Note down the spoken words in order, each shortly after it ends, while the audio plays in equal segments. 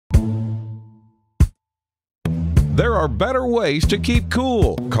There are better ways to keep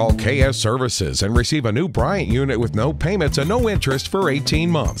cool. Call KS Services and receive a new Bryant unit with no payments and no interest for 18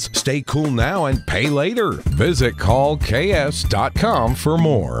 months. Stay cool now and pay later. Visit callks.com for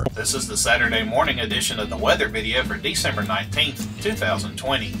more. This is the Saturday morning edition of the weather video for December 19th,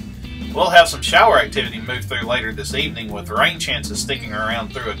 2020. We'll have some shower activity move through later this evening with rain chances sticking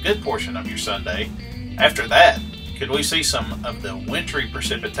around through a good portion of your Sunday. After that, could we see some of the wintry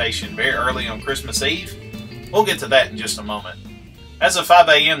precipitation very early on Christmas Eve? We'll get to that in just a moment. As of 5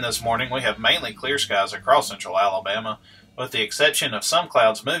 a.m. this morning, we have mainly clear skies across central Alabama, with the exception of some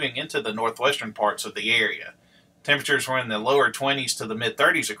clouds moving into the northwestern parts of the area. Temperatures were in the lower 20s to the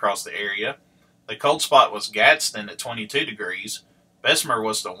mid-30s across the area. The cold spot was Gadsden at 22 degrees. Bessemer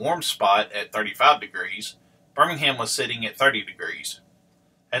was the warm spot at 35 degrees. Birmingham was sitting at 30 degrees.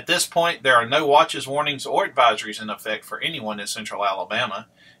 At this point, there are no watches, warnings, or advisories in effect for anyone in central Alabama.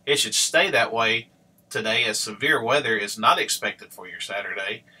 It should stay that way today as severe weather is not expected for your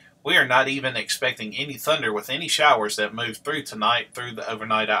Saturday. We are not even expecting any thunder with any showers that move through tonight through the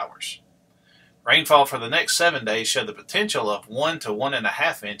overnight hours. Rainfall for the next 7 days show the potential of 1 to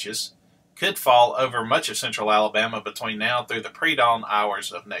 1.5 inches. Could fall over much of central Alabama between now through the pre-dawn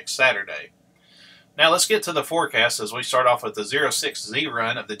hours of next Saturday. Now let's get to the forecast as we start off with the 06Z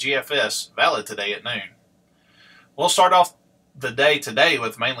run of the GFS, valid today at noon. We'll start off the day today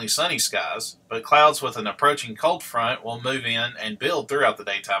with mainly sunny skies, but clouds with an approaching cold front will move in and build throughout the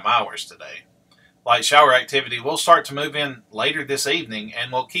daytime hours today. Light shower activity will start to move in later this evening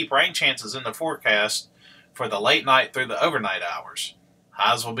and will keep rain chances in the forecast for the late night through the overnight hours.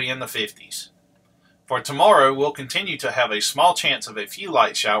 Highs will be in the 50s. For tomorrow, we'll continue to have a small chance of a few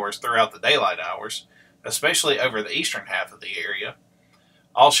light showers throughout the daylight hours, especially over the eastern half of the area.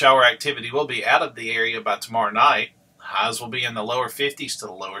 All shower activity will be out of the area by tomorrow night. Highs will be in the lower 50s to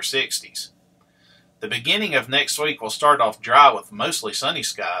the lower 60s. The beginning of next week will start off dry with mostly sunny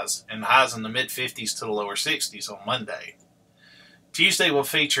skies and highs in the mid-50s to the lower 60s on Monday. Tuesday will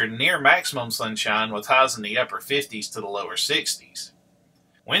feature near maximum sunshine with highs in the upper 50s to the lower 60s.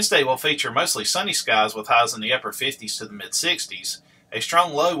 Wednesday will feature mostly sunny skies with highs in the upper 50s to the mid-60s. A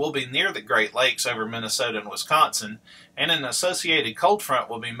strong low will be near the Great Lakes over Minnesota and Wisconsin, and an associated cold front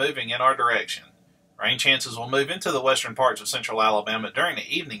will be moving in our direction. Rain chances will move into the western parts of central Alabama during the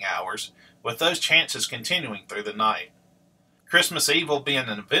evening hours, with those chances continuing through the night. Christmas Eve will be an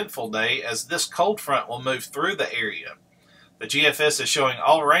eventful day as this cold front will move through the area. The GFS is showing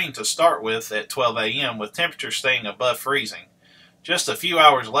all rain to start with at 12 a.m. with temperatures staying above freezing. Just a few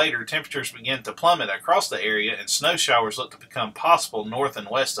hours later, temperatures begin to plummet across the area and snow showers look to become possible north and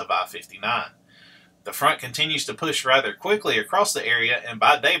west of I-59. The front continues to push rather quickly across the area, and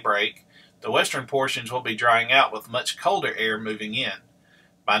by daybreak, the western portions will be drying out with much colder air moving in.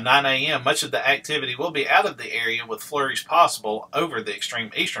 By 9 a.m., much of the activity will be out of the area with flurries possible over the extreme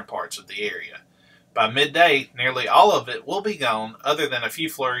eastern parts of the area. By midday, nearly all of it will be gone other than a few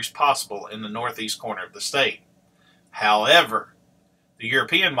flurries possible in the northeast corner of the state. However, the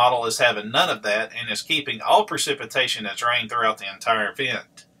European model is having none of that and is keeping all precipitation as rain throughout the entire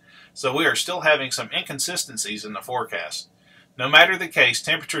event. So we are still having some inconsistencies in the forecast. No matter the case,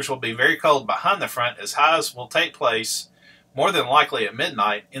 temperatures will be very cold behind the front as highs will take place more than likely at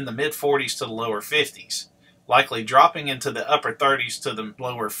midnight in the mid-40s to the lower 50s, likely dropping into the upper 30s to the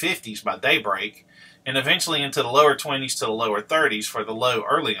lower 50s by daybreak, and eventually into the lower 20s to the lower 30s for the low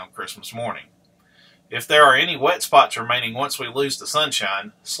early on Christmas morning. If there are any wet spots remaining once we lose the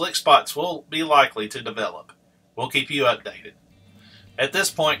sunshine, slick spots will be likely to develop. We'll keep you updated. At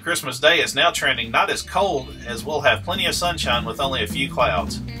this point, Christmas Day is now trending not as cold as we'll have plenty of sunshine with only a few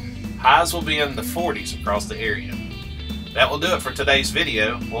clouds. Highs will be in the 40s across the area. That will do it for today's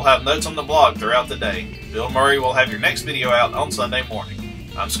video. We'll have notes on the blog throughout the day. Bill Murray will have your next video out on Sunday morning.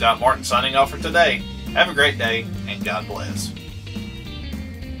 I'm Scott Martin signing off for today. Have a great day and God bless.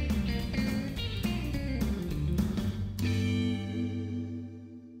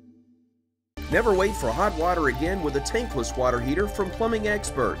 Never wait for hot water again with a tankless water heater from Plumbing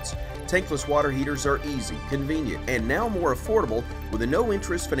Experts. Tankless water heaters are easy, convenient, and now more affordable with a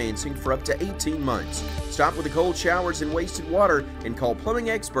no-interest financing for up to 18 months. Stop with the cold showers and wasted water and call Plumbing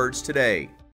Experts today.